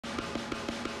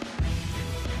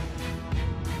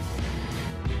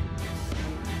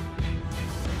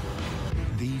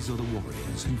These are the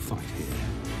warriors who fight here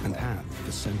and have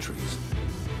for centuries.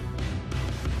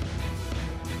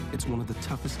 It's one of the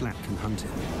toughest land can hunt in.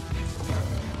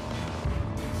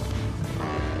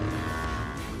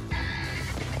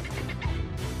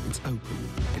 It's open,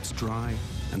 it's dry,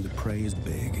 and the prey is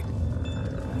big.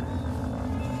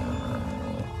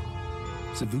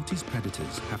 Savuti's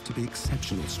predators have to be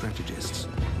exceptional strategists.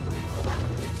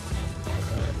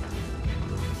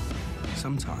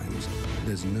 Sometimes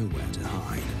there's nowhere to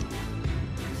hide.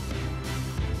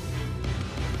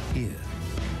 Here,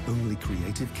 only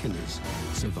creative killers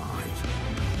survive.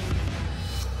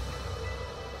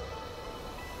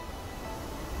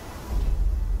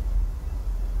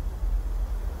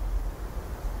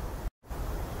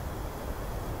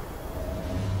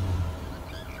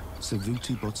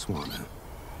 Savuti, Botswana.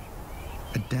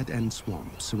 A dead-end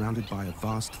swamp surrounded by a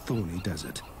vast thorny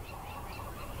desert.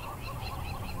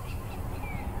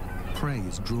 Prey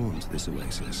is drawn to this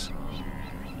oasis.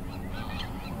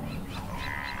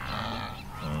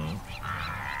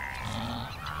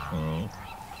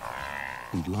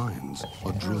 And lions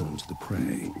are drawn to the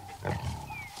prey.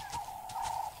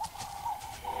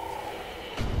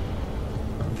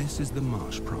 This is the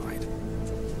marsh pride,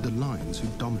 the lions who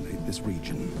dominate this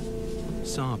region.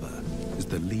 Saba is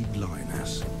the lead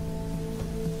lioness.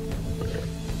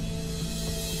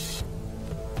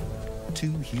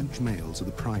 Two huge males are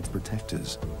the pride's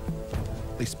protectors.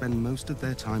 They spend most of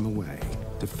their time away,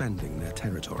 defending their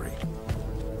territory.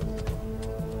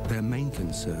 Their main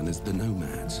concern is the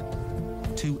nomads.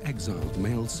 Two exiled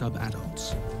male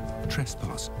sub-adults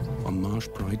trespass on marsh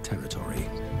pride territory.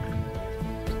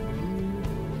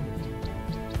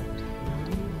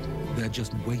 They're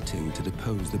just waiting to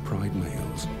depose the pride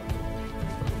males.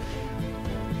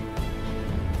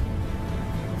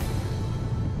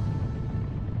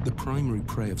 The primary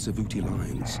prey of Savuti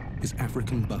lions is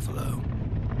African buffalo.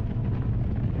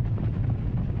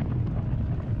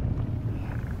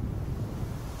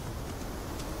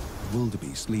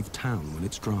 Wildebeest leave town when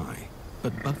it's dry,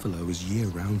 but buffalo is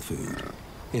year-round food,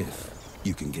 if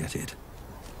you can get it.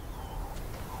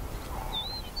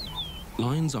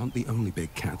 Lions aren't the only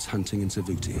big cats hunting in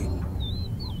Savuti.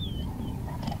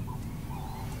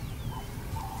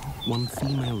 One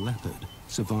female leopard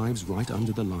survives right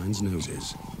under the lion's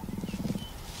noses.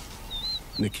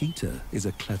 Nikita is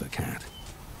a clever cat.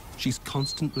 She's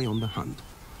constantly on the hunt,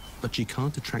 but she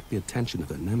can't attract the attention of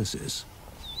her nemesis,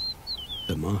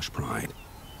 the marsh pride.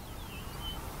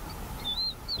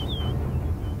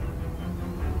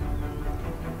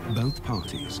 Both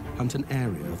parties hunt an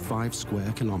area of 5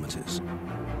 square kilometers.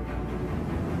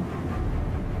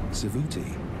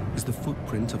 Savuti is the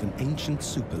footprint of an ancient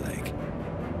super lake.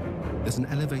 There's an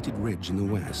elevated ridge in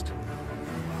the west,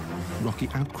 rocky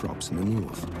outcrops in the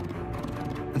north,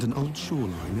 and an old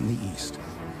shoreline in the east.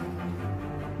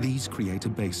 These create a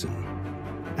basin,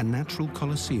 a natural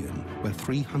coliseum where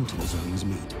 3 hunting zones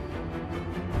meet.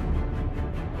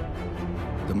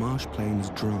 The marsh plain is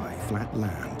dry, flat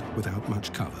land without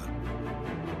much cover.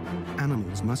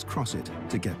 Animals must cross it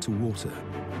to get to water.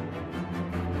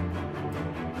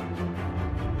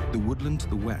 The woodland to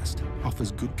the west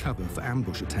offers good cover for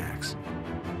ambush attacks.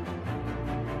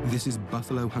 This is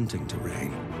buffalo hunting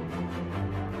terrain.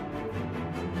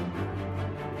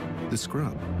 The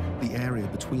scrub, the area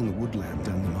between the woodland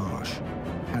and the marsh,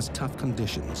 has tough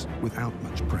conditions without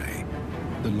much prey.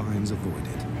 The lions avoid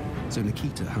it, so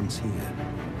Nikita hunts here.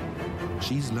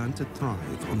 She's learned to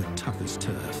thrive on the toughest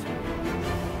turf.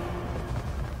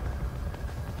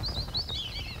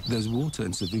 There's water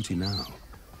in Savuti now,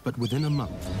 but within a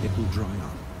month it will dry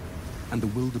up, and the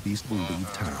wildebeest will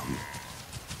leave town.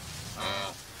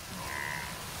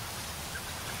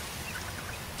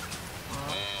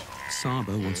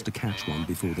 Saba wants to catch one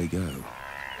before they go.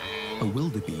 A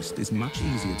wildebeest is much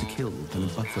easier to kill than a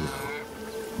buffalo.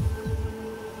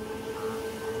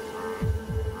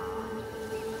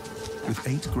 With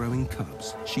 8 growing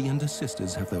cubs, she and her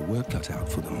sisters have their work cut out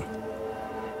for them.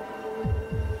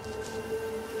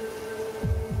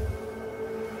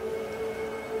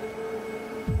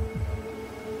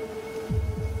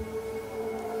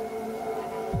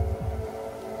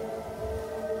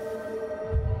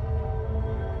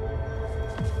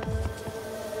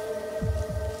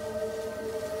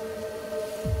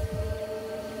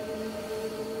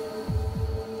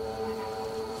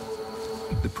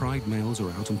 The pride males are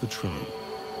out on patrol,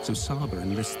 so Saba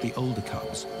enlists the older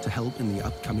cubs to help in the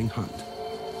upcoming hunt.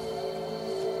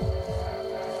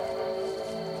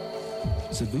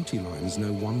 Savuti lions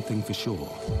know one thing for sure.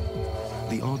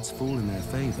 The odds fall in their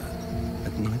favor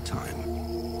at nighttime.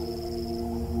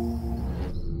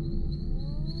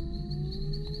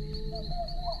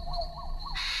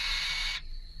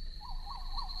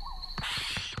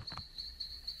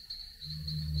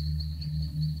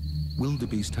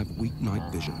 wildebeest have weak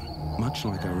night vision, much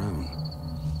like our own.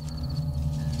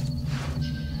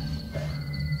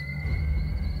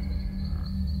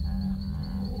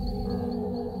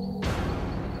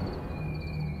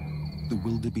 The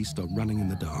wildebeest are running in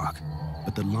the dark,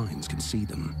 but the lions can see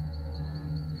them.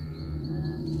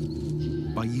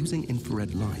 By using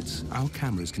infrared lights, our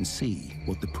cameras can see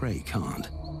what the prey can't.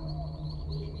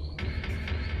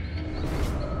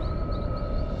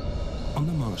 On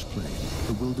the marsh plain,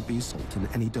 the wildebeest halt in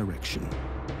any direction.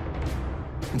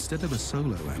 Instead of a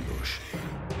solo ambush,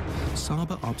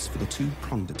 Saba opts for the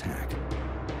two-pronged attack.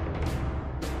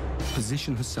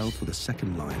 Position herself with a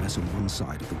second lioness on one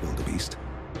side of the wildebeest,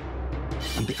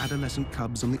 and the adolescent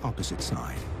cubs on the opposite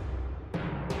side.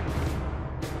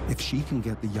 If she can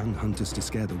get the young hunters to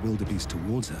scare the wildebeest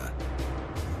towards her,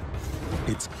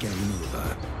 it's game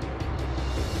over.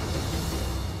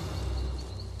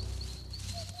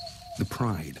 The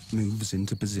pride moves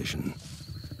into position.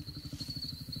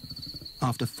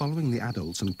 After following the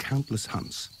adults on countless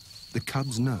hunts, the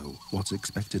cubs know what's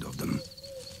expected of them.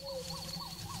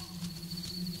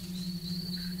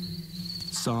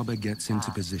 Saba gets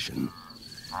into position.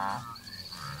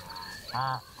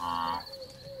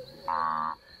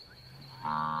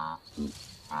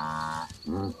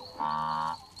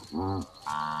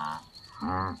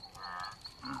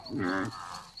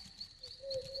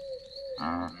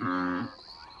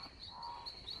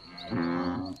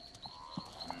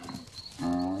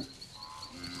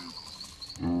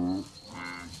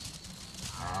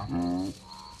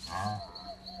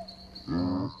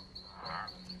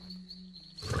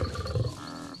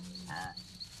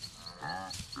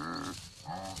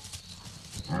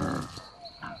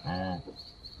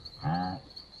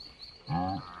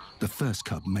 The first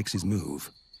cub makes his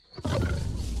move.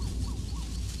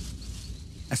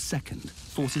 A second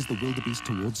forces the wildebeest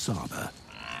towards Saba.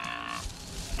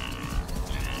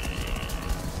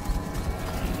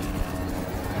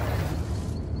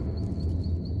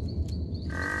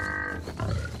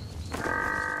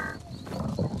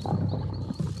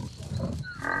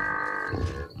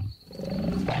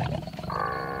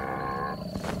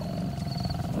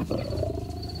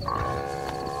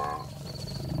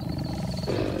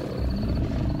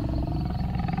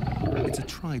 It's a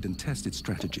tried and tested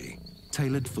strategy,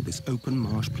 tailored for this open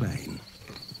marsh plain.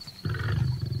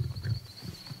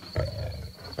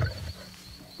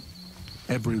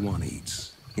 Everyone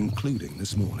eats, including the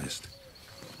smallest.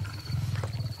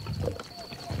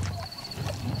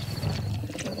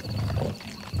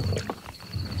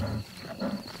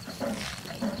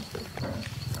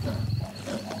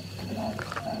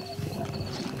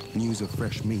 News of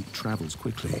fresh meat travels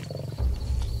quickly.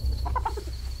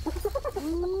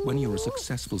 When you're a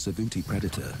successful Savuti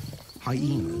predator,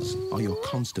 hyenas are your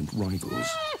constant rivals.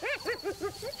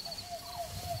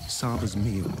 Saba's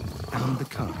meal and the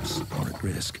cubs are at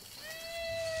risk.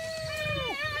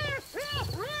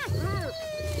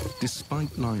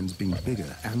 Despite lions being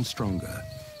bigger and stronger,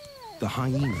 the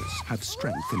hyenas have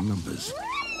strength in numbers.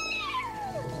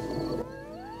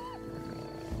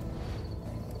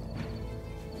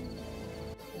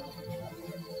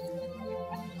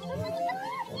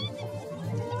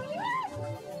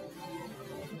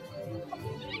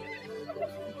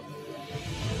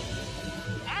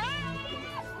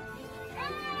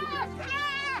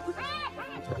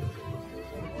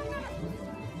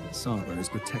 Saba is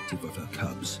protective of her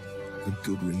cubs, for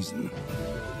good reason.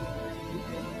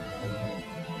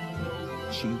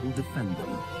 She will defend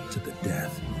them to the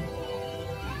death.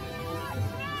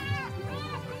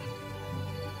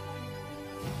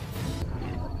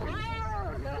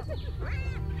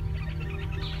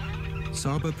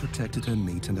 Saba protected her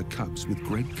meat and her cubs with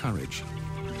great courage.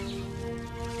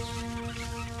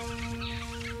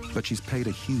 But she's paid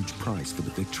a huge price for the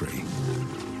victory.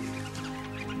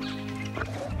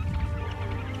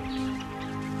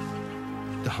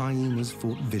 The hyenas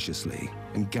fought viciously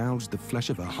and gouged the flesh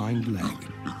of her hind leg.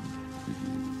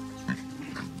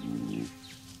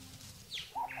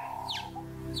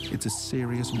 It's a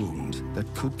serious wound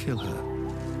that could kill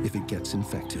her if it gets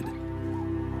infected.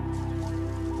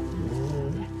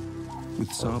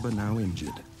 With Saba now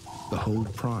injured, the whole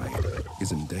pride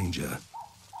is in danger.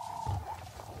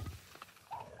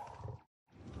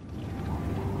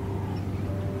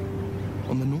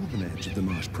 On the northern edge of the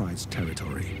Marsh Pride's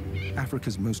territory,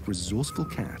 Africa's most resourceful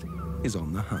cat is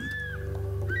on the hunt.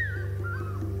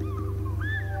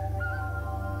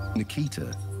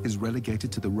 Nikita is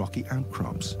relegated to the rocky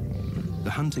outcrops,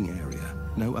 the hunting area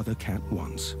no other cat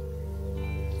wants.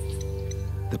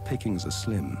 The pickings are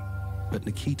slim, but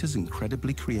Nikita's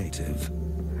incredibly creative.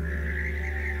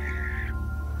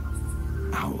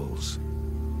 Owls,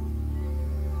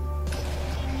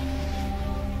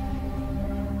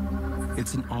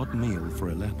 It's an odd meal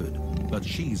for a leopard, but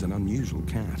she's an unusual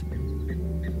cat.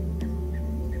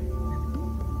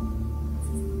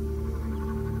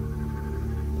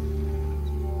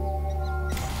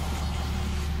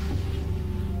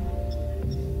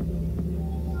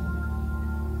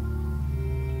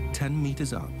 "10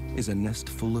 meters up is a nest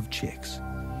full of chicks,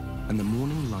 and the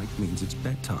morning light means it's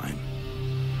bedtime.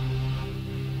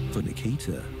 For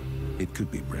Nikita, it could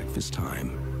be breakfast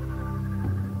time."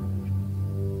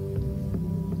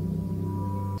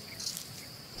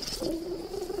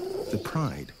 The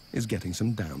Pride is getting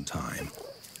some downtime.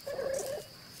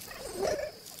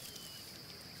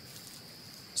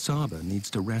 Saba needs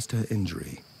to rest her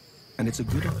injury, and it's a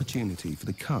good opportunity for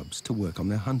the cubs to work on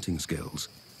their hunting skills.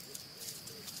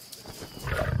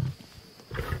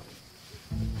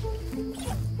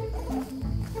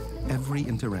 Every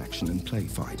interaction and play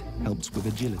fight helps with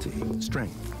agility,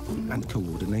 strength, and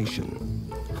coordination.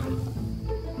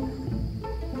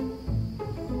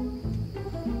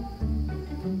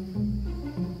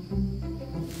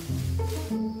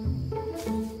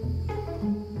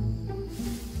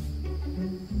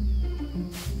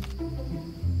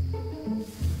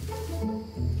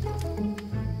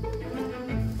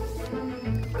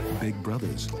 Big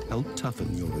brothers help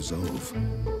toughen your resolve.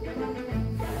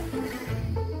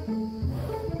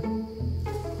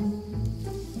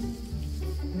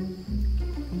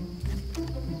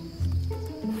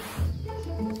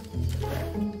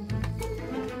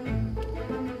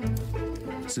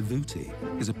 Savuti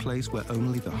is a place where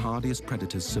only the hardiest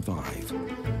predators survive,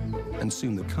 and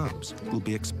soon the cubs will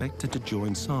be expected to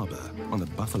join Saba on a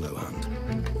buffalo hunt.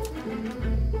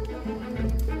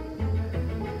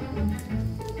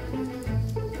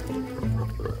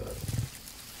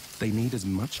 They need as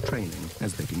much training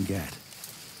as they can get.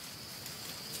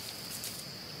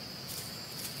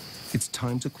 It's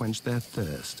time to quench their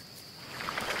thirst.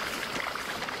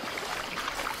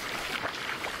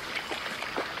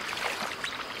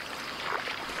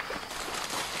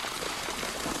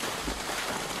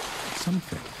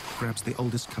 Something grabs the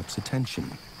oldest cub's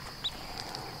attention.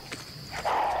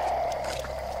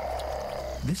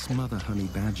 This mother honey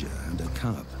badger and her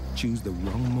cub choose the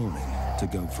wrong morning to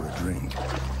go for a drink.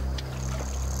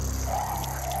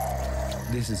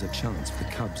 This is a chance for the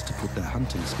cubs to put their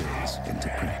hunting skills into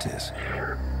practice.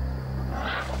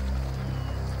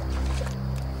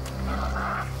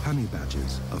 Honey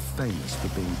badgers are famous for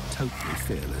being totally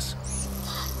fearless.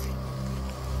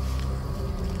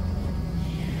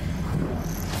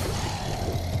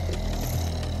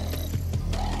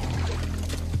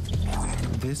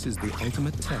 This is the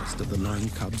ultimate test of the lion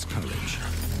cub's courage.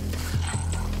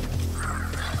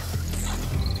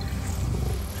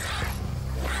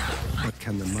 But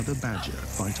can the mother badger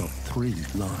fight off 3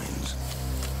 lions?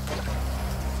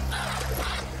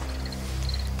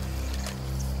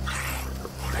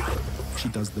 She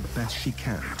does the best she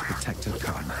can to protect her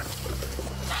cub.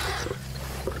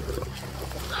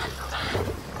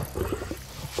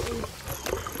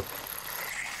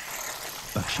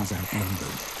 But she's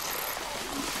outnumbered.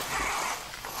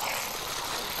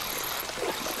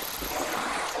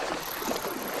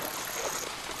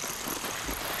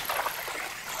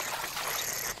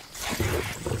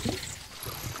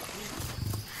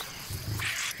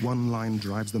 One lion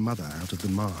drives the mother out of the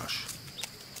marsh,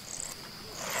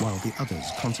 while the others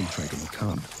concentrate on the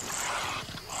cub.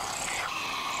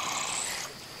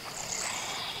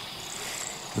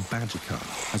 The badger cub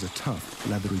has a tough,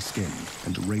 leathery skin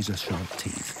and razor-sharp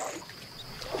teeth.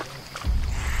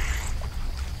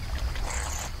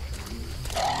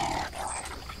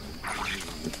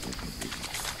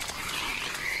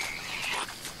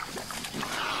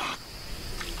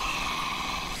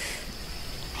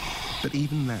 But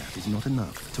even that is not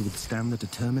enough to withstand the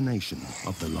determination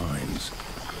of the lions.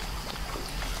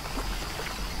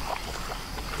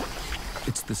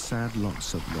 It's the sad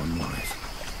loss of one life.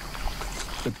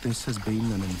 But this has been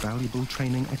an invaluable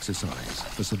training exercise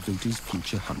for Savuti's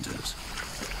future hunters.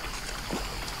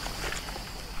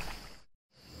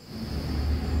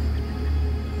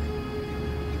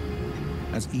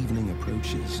 As evening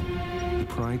approaches, the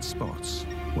Pride spots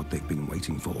what they've been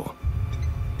waiting for.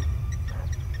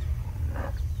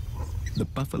 The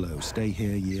buffalo stay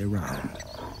here year-round.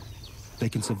 They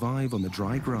can survive on the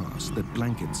dry grass that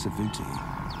blankets Savuti.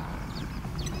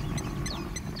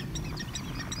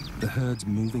 The herd's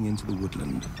moving into the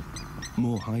woodland,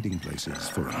 more hiding places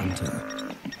for a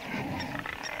hunter.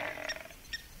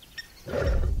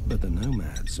 But the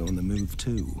nomads are on the move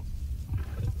too.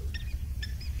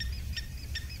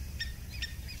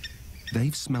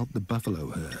 They've smelt the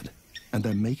buffalo herd, and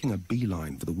they're making a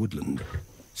beeline for the woodland,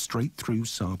 straight through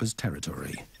Saba's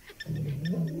territory.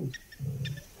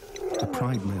 The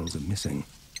pride males are missing.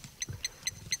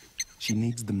 She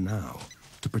needs them now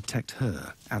to protect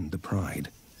her and the pride.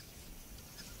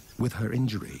 With her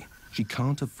injury, she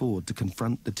can't afford to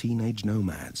confront the teenage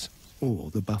nomads or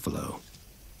the buffalo.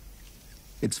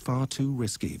 It's far too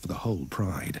risky for the whole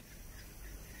pride.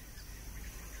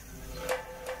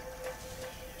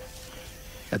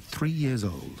 At 3 years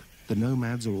old, the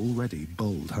nomads are already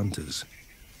bold hunters.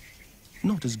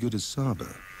 Not as good as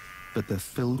Saba, but they're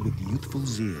filled with youthful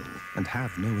zeal and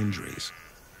have no injuries.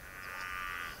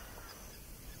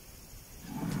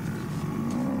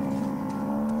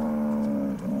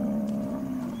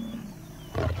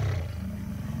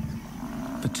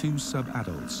 For two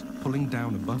sub-adults, pulling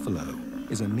down a buffalo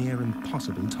is a near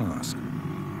impossible task.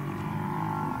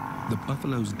 The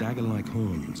buffalo's dagger-like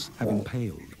horns have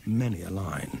impaled many a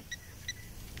lion.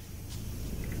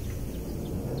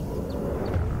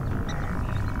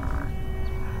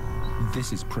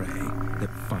 This is prey that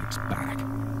fights back.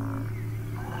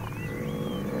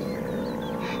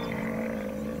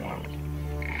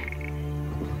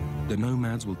 The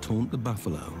nomads will taunt the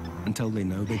buffalo until they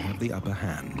know they have the upper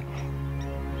hand.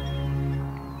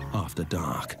 After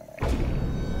dark.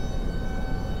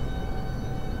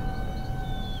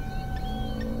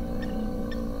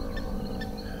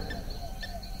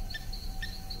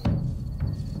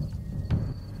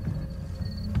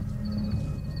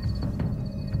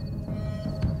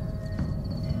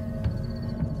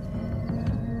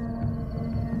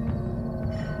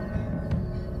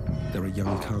 There are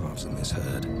young calves in this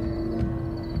herd.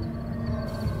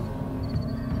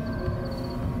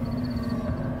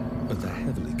 But they're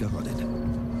heavily guarded.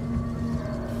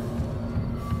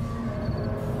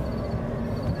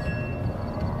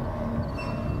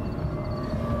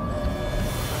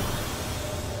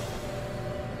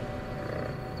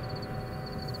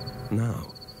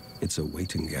 Now, it's a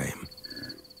waiting game.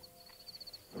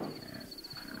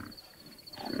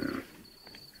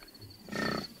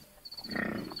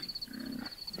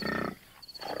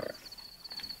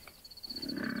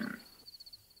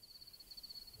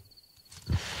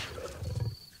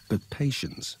 But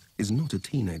patience is not a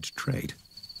teenage trait.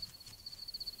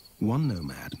 One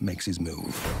nomad makes his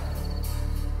move.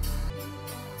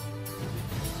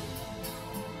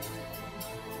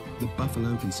 The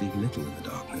buffalo can see little in the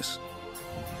darkness.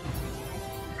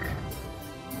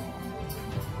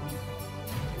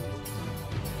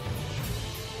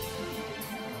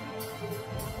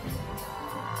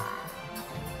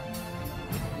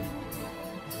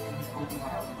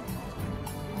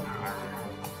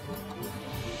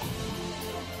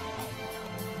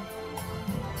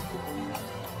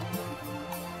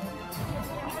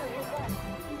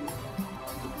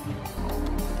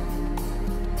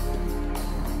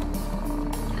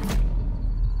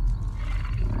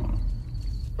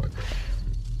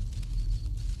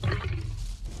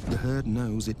 The herd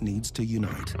knows it needs to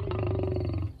unite.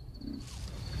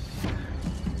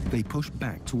 They push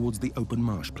back towards the open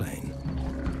marsh plain.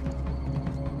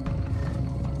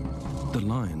 The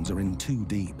lions are in too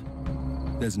deep.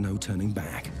 There's no turning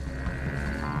back.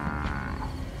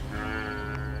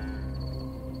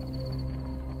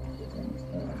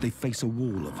 They face a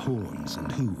wall of horns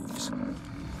and hooves.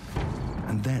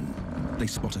 And then they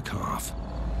spot a calf,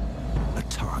 a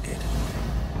target.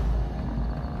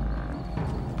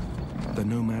 The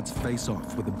nomads face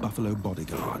off with the buffalo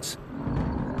bodyguards.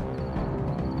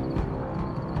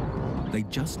 They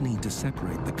just need to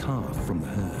separate the calf from the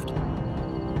herd.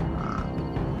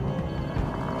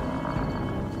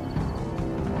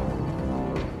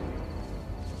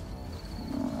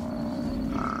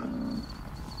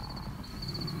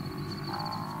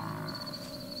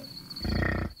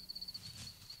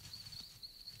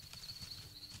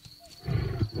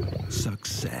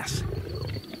 Success.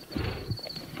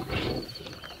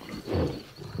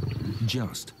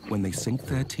 Just when they sink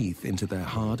their teeth into their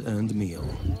hard-earned meal,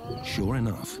 sure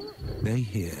enough, they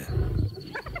hear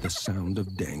the sound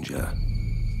of danger.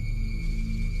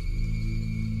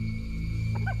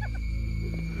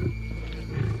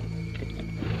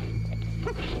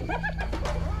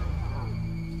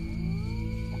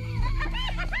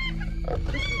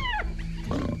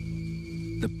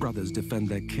 The brothers defend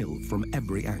their kill from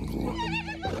every angle.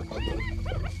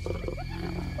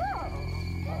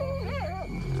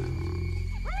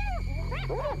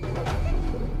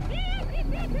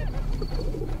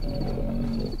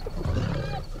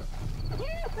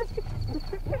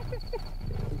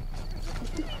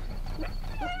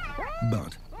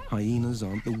 But hyenas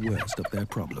aren't the worst of their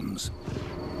problems.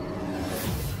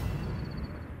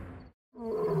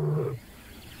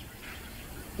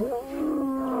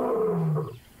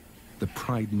 The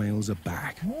pride males are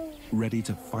back, ready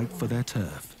to fight for their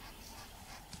turf.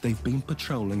 They've been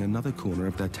patrolling another corner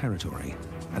of their territory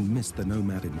and missed the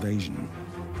nomad invasion.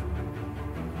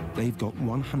 They've got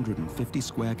 150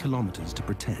 square kilometers to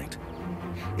protect.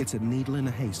 It's a needle in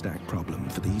a haystack problem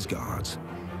for these guards.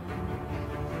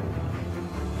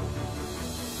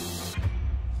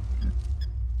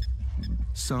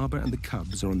 Saba and the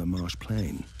cubs are on the marsh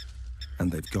plain,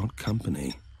 and they've got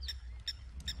company.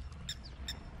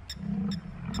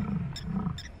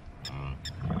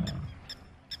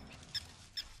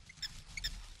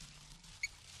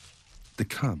 The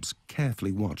cubs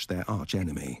carefully watch their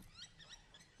arch-enemy,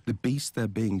 the beast they're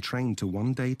being trained to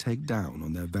one day take down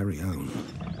on their very own.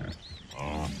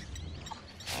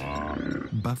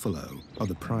 Buffalo are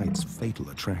the pride's fatal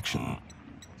attraction.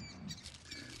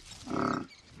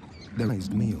 They're a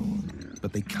raised meal,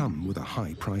 but they come with a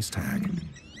high price tag.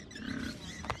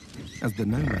 As the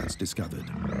nomads discovered,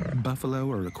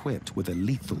 buffalo are equipped with a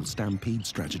lethal stampede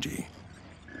strategy.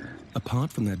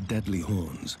 Apart from their deadly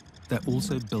horns, they're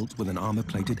also built with an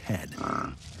armor-plated head,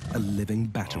 a living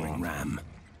battering ram.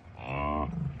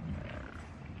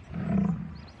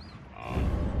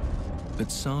 But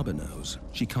Saba knows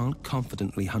she can't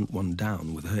confidently hunt one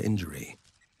down with her injury.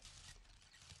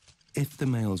 If the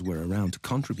males were around to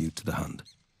contribute to the hunt,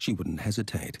 she wouldn't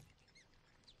hesitate.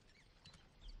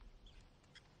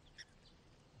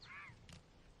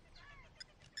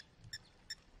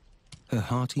 Her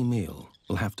hearty meal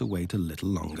will have to wait a little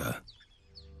longer.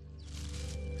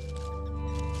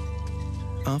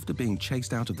 After being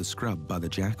chased out of the scrub by the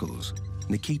jackals,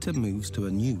 Nikita moves to a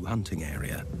new hunting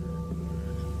area.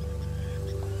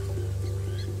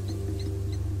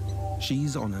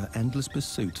 She's on her endless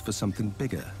pursuit for something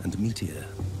bigger and meatier.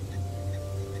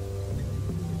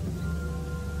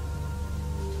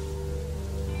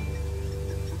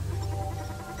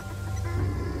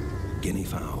 Guinea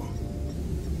fowl.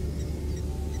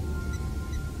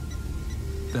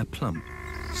 They're plump,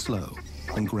 slow,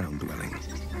 and ground-dwelling.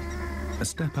 A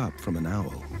step up from an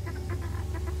owl.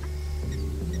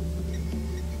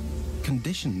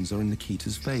 Conditions are in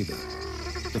Nikita's favor.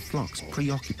 The flock's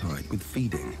preoccupied with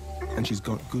feeding, and she's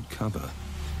got good cover.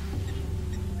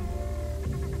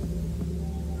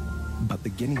 But the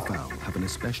guinea fowl have an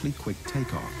especially quick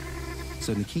takeoff,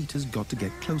 so Nikita's got to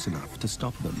get close enough to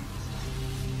stop them.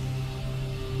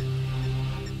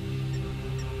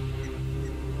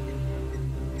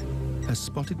 Her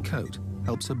spotted coat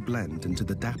helps her blend into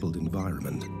the dappled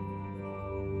environment.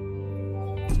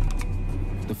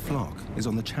 The flock is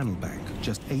on the channel bank,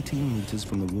 just 18 meters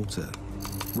from the water.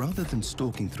 Rather than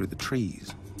stalking through the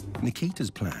trees, Nikita's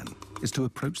plan is to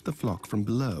approach the flock from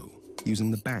below,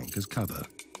 using the bank as cover.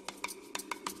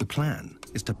 The plan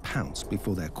is to pounce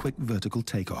before their quick vertical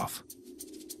takeoff.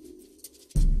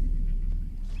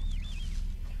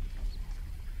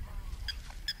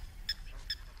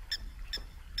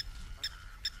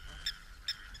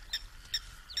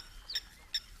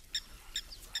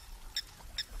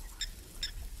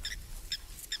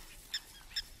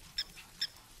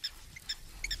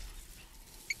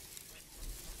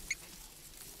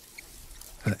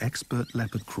 Her expert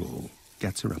leopard crawl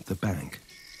gets her up the bank.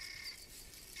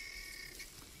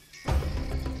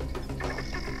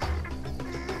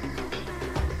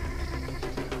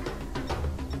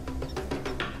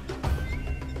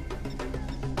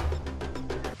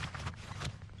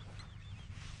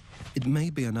 It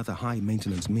may be another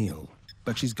high-maintenance meal,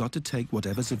 but she's got to take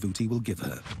whatever Savuti will give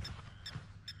her.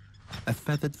 A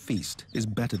feathered feast is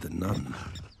better than none.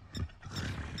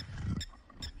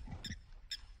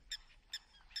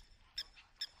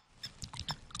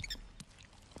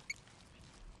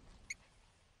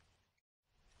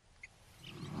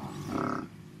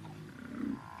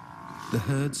 The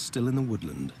herd's still in the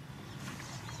woodland.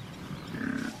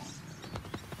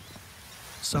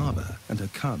 Saba and her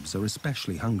cubs are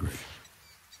especially hungry.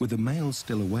 With the males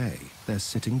still away, they're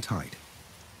sitting tight.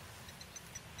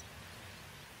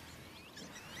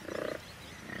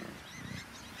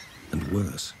 And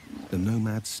worse, the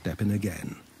nomads step in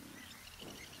again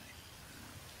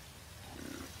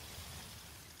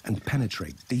and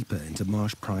penetrate deeper into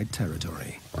marsh pride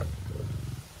territory.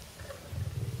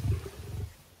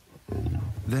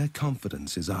 Their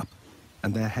confidence is up,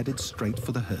 and they're headed straight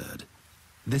for the herd,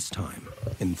 this time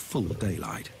in full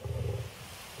daylight.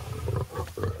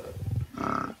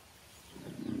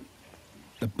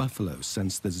 The buffalo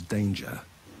sense there's danger,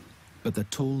 but the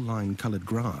tall lime-colored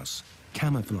grass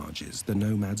camouflages the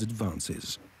nomads'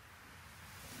 advances.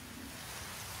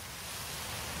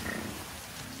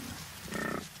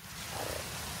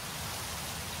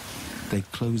 They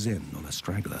close in on a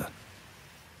straggler.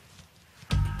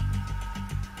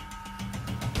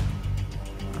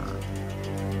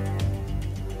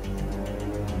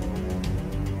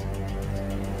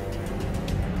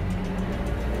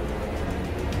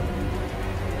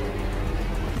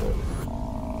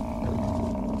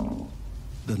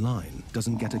 line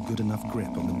doesn't get a good enough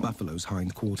grip on the buffalo's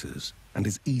hindquarters and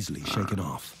is easily shaken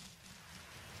off.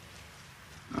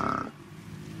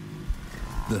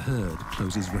 The herd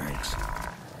closes ranks.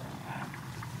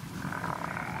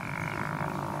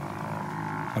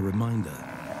 A reminder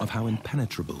of how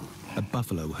impenetrable a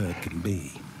buffalo herd can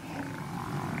be.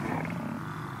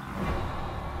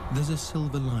 There's a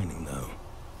silver lining, though.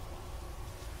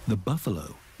 The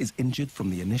buffalo is injured from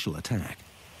the initial attack.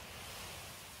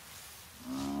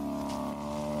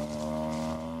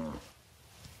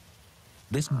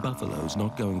 This buffalo's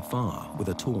not going far with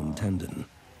a torn tendon.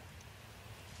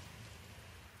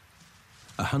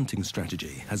 A hunting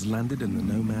strategy has landed in the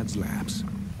nomad's laps,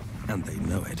 and they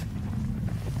know it.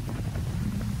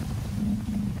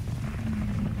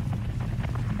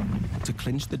 To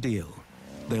clinch the deal,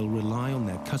 they'll rely on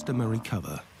their customary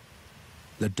cover,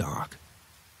 the dark.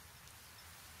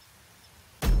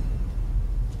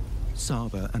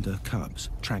 Saba and her cubs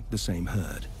track the same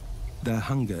herd. Their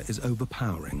hunger is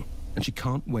overpowering, and she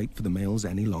can't wait for the males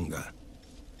any longer.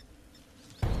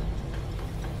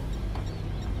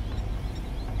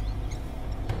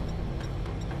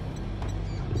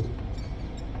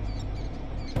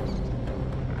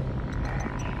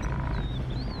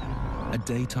 A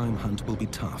daytime hunt will be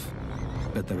tough,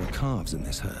 but there are calves in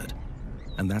this herd,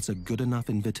 and that's a good enough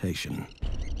invitation.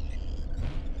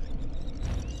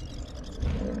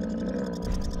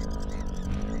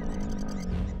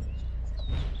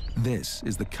 This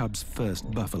is the cubs'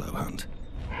 first buffalo hunt,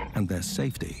 and their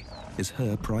safety is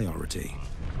her priority.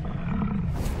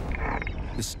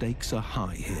 The stakes are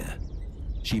high here.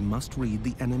 She must read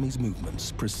the enemy's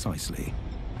movements precisely.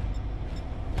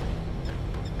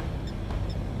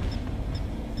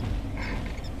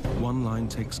 One line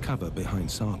takes cover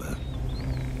behind Saba,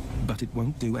 but it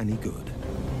won't do any good.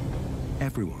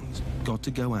 Everyone's got to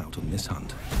go out on this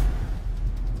hunt.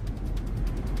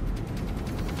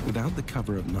 Without the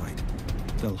cover of night,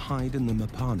 they'll hide in the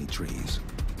mapani trees.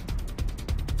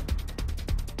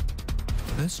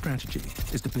 Her strategy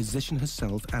is to position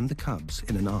herself and the cubs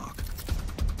in an arc,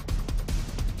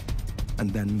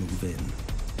 and then move in.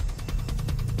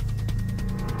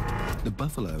 The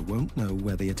buffalo won't know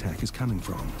where the attack is coming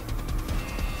from.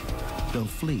 They'll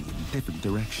flee in different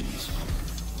directions.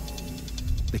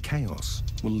 The chaos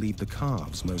will leave the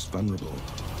calves most vulnerable.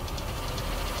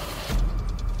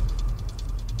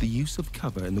 The use of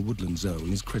cover in the woodland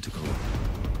zone is critical.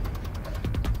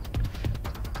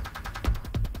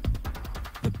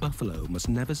 The buffalo must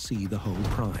never see the whole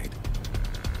pride.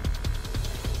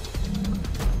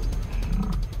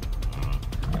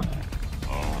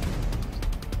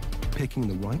 Picking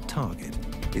the right target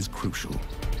is crucial.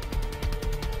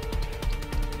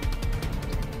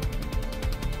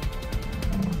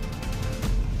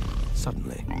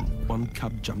 Suddenly, one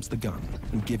cub jumps the gun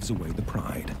and gives away the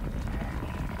pride.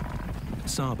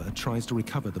 Saba tries to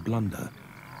recover the blunder.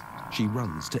 She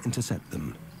runs to intercept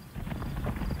them.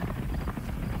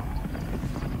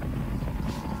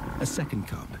 A second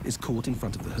cub is caught in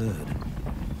front of the herd.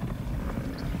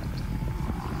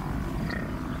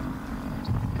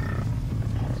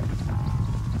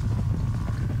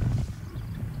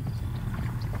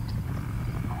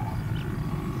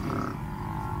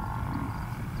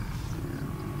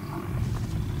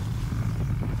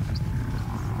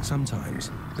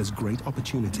 Sometimes there's great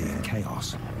opportunity in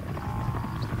chaos.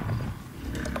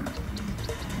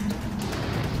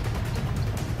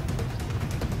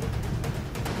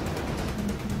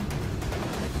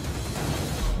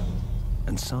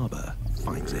 And Saba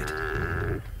finds it.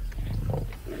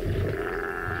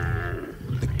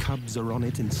 The cubs are on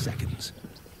it in seconds.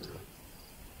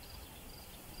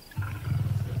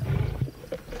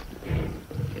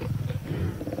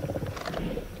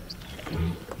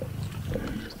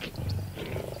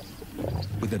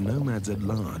 With the nomads at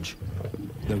large,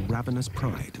 the ravenous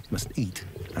pride must eat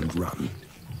and run.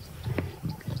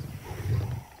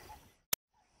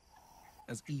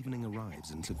 As evening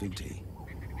arrives in Savuti,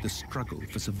 the struggle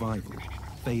for survival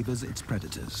favors its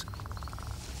predators.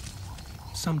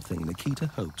 Something Nikita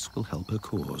hopes will help her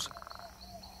cause.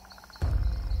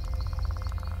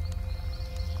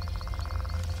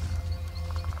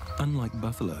 Unlike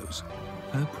buffaloes,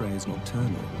 her prey is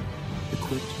nocturnal,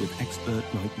 equipped with expert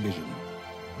night vision.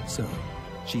 So,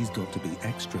 she's got to be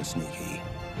extra sneaky.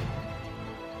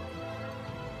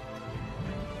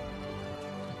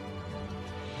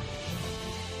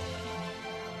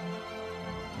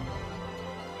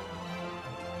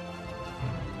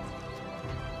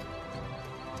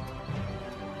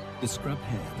 The scrub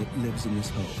hare that lives in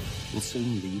this hole will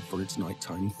soon leave for its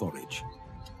nighttime forage.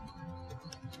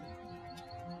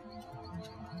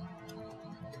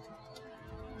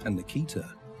 And Nikita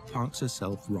parks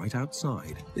herself right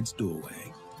outside its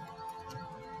doorway.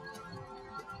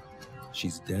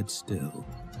 She's dead still.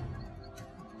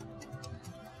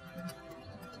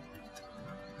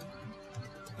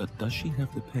 But does she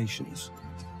have the patience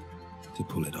to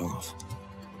pull it off?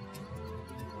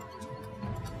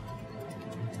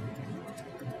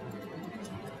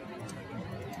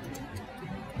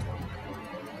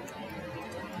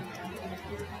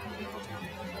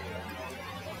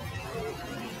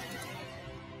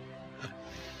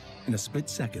 In a split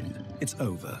second, it's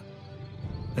over.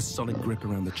 A solid grip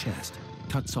around the chest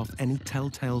cuts off any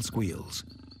telltale squeals.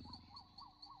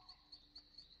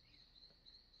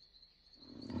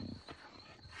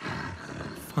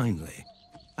 Finally,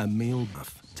 a meal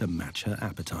enough to match her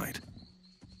appetite.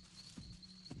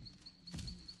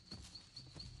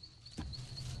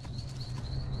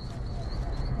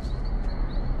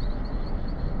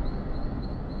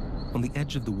 On the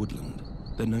edge of the woodland,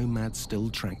 the nomads still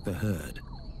track the herd,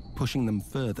 pushing them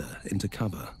further into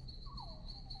cover.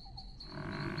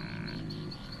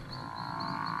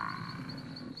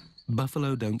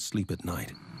 Buffalo don't sleep at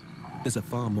night. There's a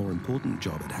far more important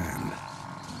job at hand: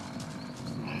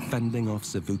 fending off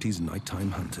Savuti's nighttime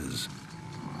hunters.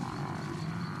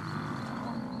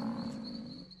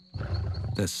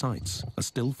 Their sights are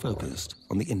still focused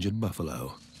on the injured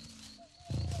buffalo.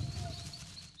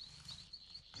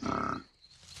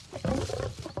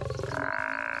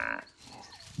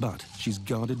 But she's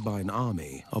guarded by an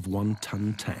army of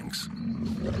one-ton tanks.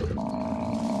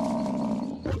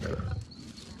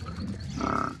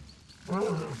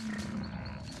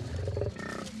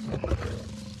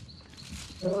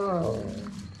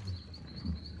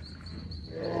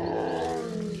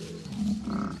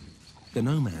 The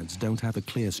nomads don't have a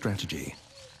clear strategy.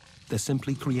 They're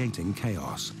simply creating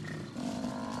chaos.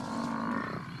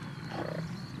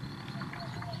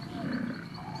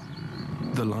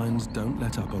 The lions don't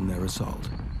let up on their assault.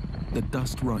 The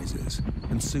dust rises,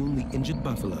 and soon the injured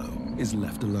buffalo is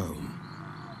left alone.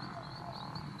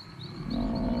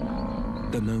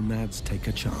 The nomads take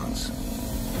a chance.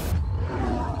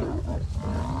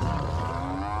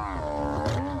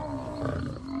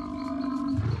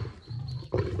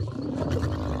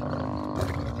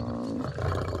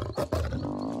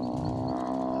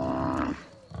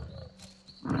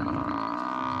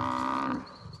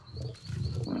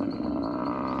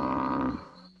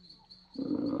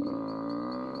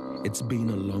 It's been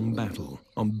a long battle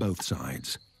on both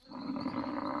sides.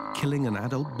 Killing an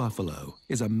adult buffalo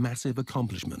is a massive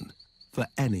accomplishment for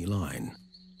any line.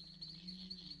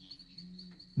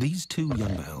 These two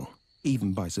young buffalo,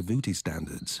 even by Savuti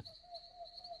standards,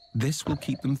 this will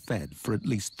keep them fed for at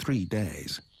least 3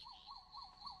 days.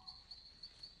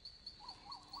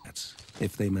 That's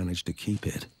if they manage to keep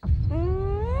it.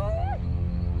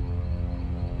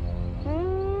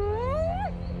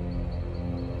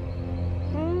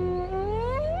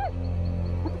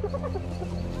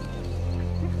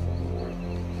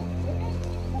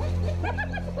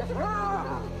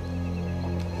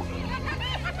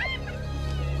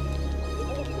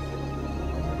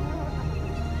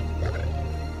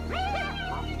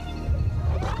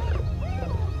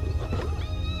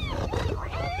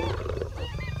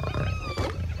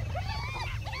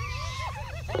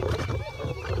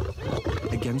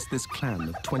 Against this clan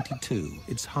of 22,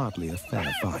 it's hardly a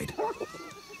fair fight.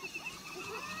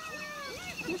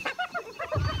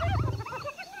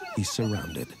 He's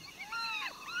surrounded.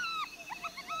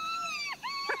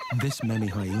 This many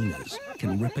hyenas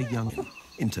can rip a young'un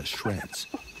into shreds.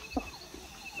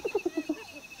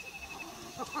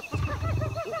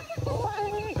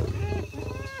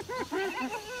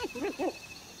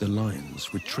 The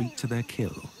lions retreat to their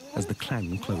kill as the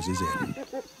clan closes in.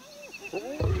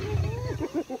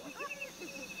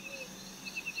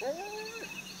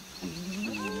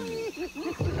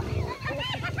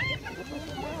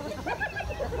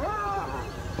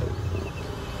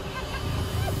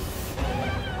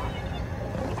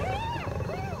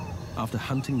 After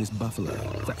hunting this buffalo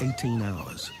for 18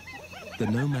 hours, the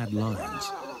nomad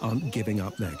lions aren't giving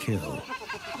up their kill.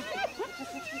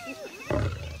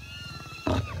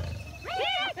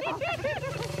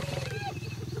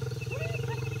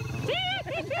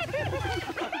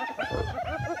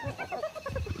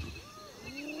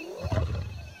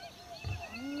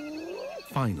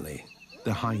 Finally,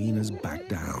 the hyenas back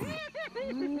down.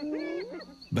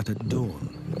 But at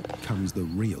dawn comes the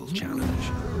real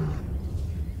challenge.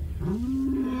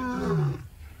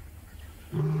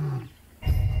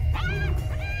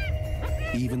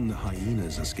 Even the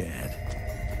hyenas are scared.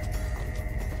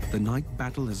 The night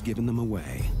battle has given them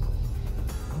away.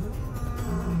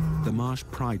 The marsh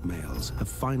pride males have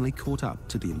finally caught up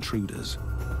to the intruders.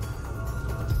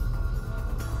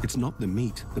 It's not the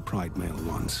meat the pride male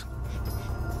wants.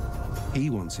 He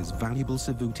wants his valuable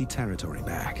Savuti territory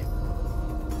back.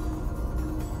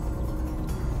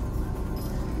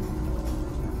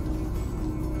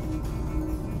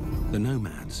 The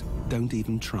nomads don't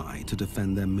even try to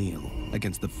defend their meal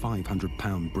against the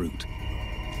 500-pound brute.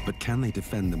 But can they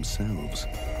defend themselves?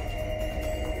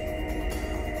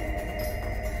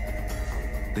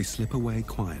 They slip away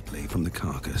quietly from the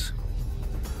carcass.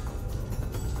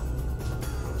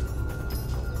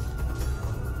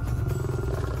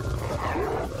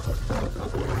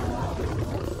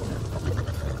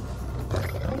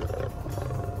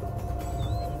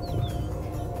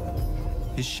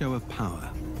 His show of power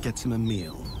gets him a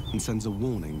meal and sends a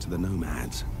warning to the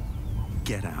nomads.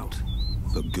 Get out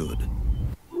for good.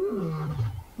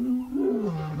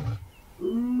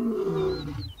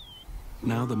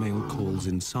 Now the male calls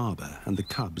in Saba and the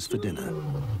cubs for dinner.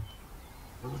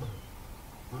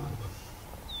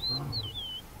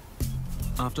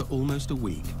 After almost a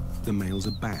week, the males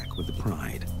are back with the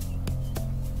pride.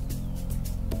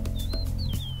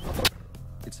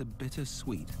 It's a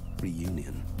bittersweet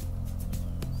reunion.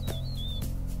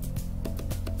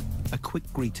 A quick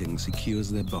greeting secures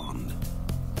their bond.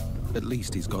 At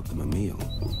least he's got them a meal.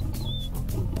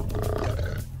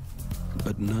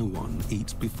 But no one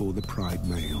eats before the pride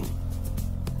male.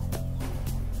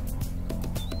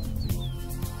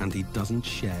 And he doesn't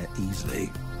share easily.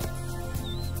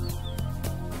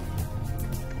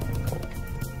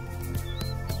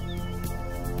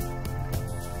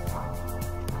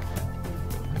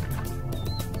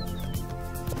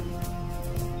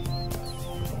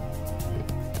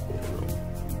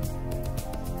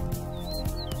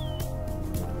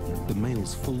 The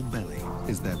male's full belly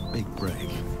is their big break.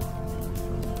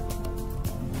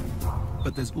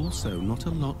 But there's also not a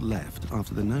lot left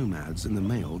after the nomads and the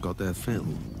male got their fill.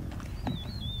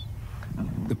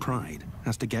 The pride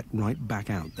has to get right back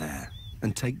out there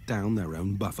and take down their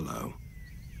own buffalo.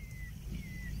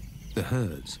 The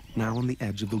herd's now on the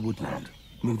edge of the woodland,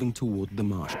 moving toward the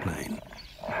marsh plain.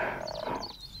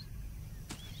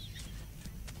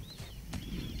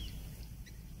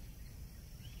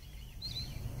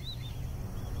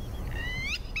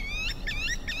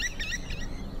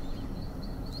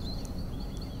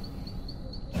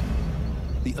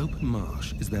 The open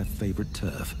marsh is their favorite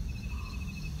turf.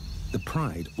 The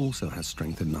pride also has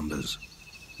strength in numbers.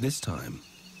 This time,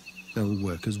 they'll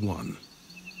work as one.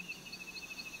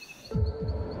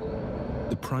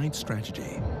 The pride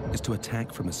strategy is to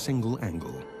attack from a single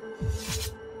angle.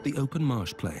 The open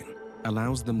marsh plain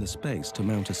allows them the space to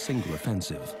mount a single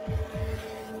offensive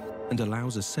and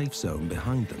allows a safe zone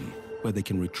behind them where they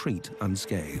can retreat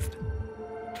unscathed.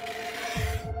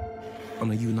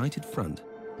 On a united front,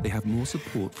 they have more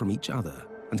support from each other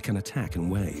and can attack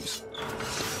in waves,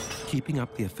 keeping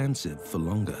up the offensive for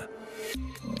longer.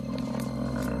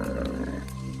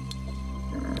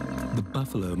 The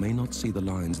buffalo may not see the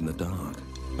lions in the dark,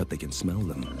 but they can smell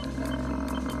them.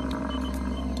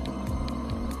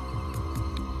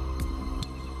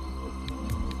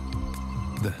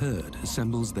 The herd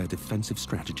assembles their defensive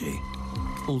strategy,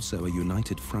 also a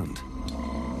united front.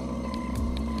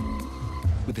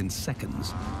 Within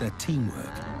seconds, their teamwork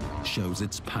shows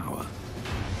its power.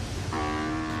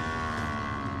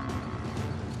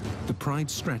 The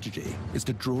pride's strategy is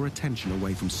to draw attention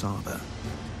away from Saba.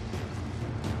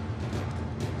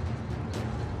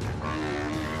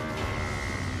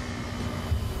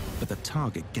 But the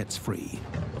target gets free.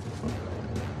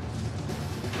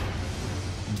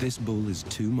 This bull is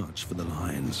too much for the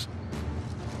lions.